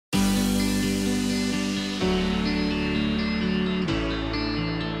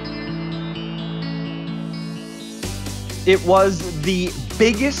It was the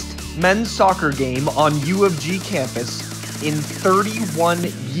biggest men's soccer game on U of G campus in 31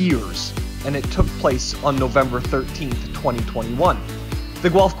 years, and it took place on November 13th, 2021.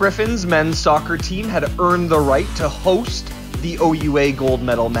 The Guelph Gryphons men's soccer team had earned the right to host the OUA gold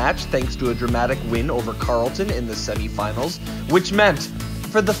medal match thanks to a dramatic win over Carleton in the semifinals, which meant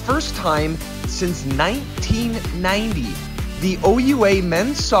for the first time since 1990, the OUA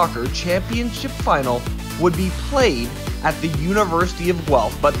men's soccer championship final would be played at the University of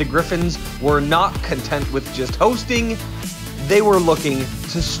Guelph, but the Gryphons were not content with just hosting. They were looking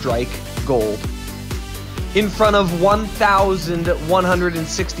to strike gold. In front of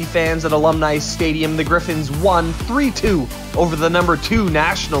 1,160 fans at Alumni Stadium, the Gryphons won 3-2 over the number 2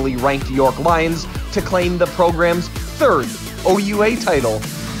 nationally ranked York Lions to claim the program's 3rd OUA title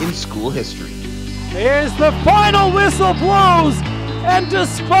in school history. Here's the final whistle blows, and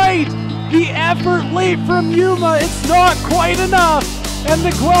despite the effort late from Yuma, it's not quite enough, and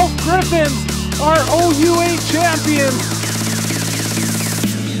the Guelph Gryphons are OUA champions.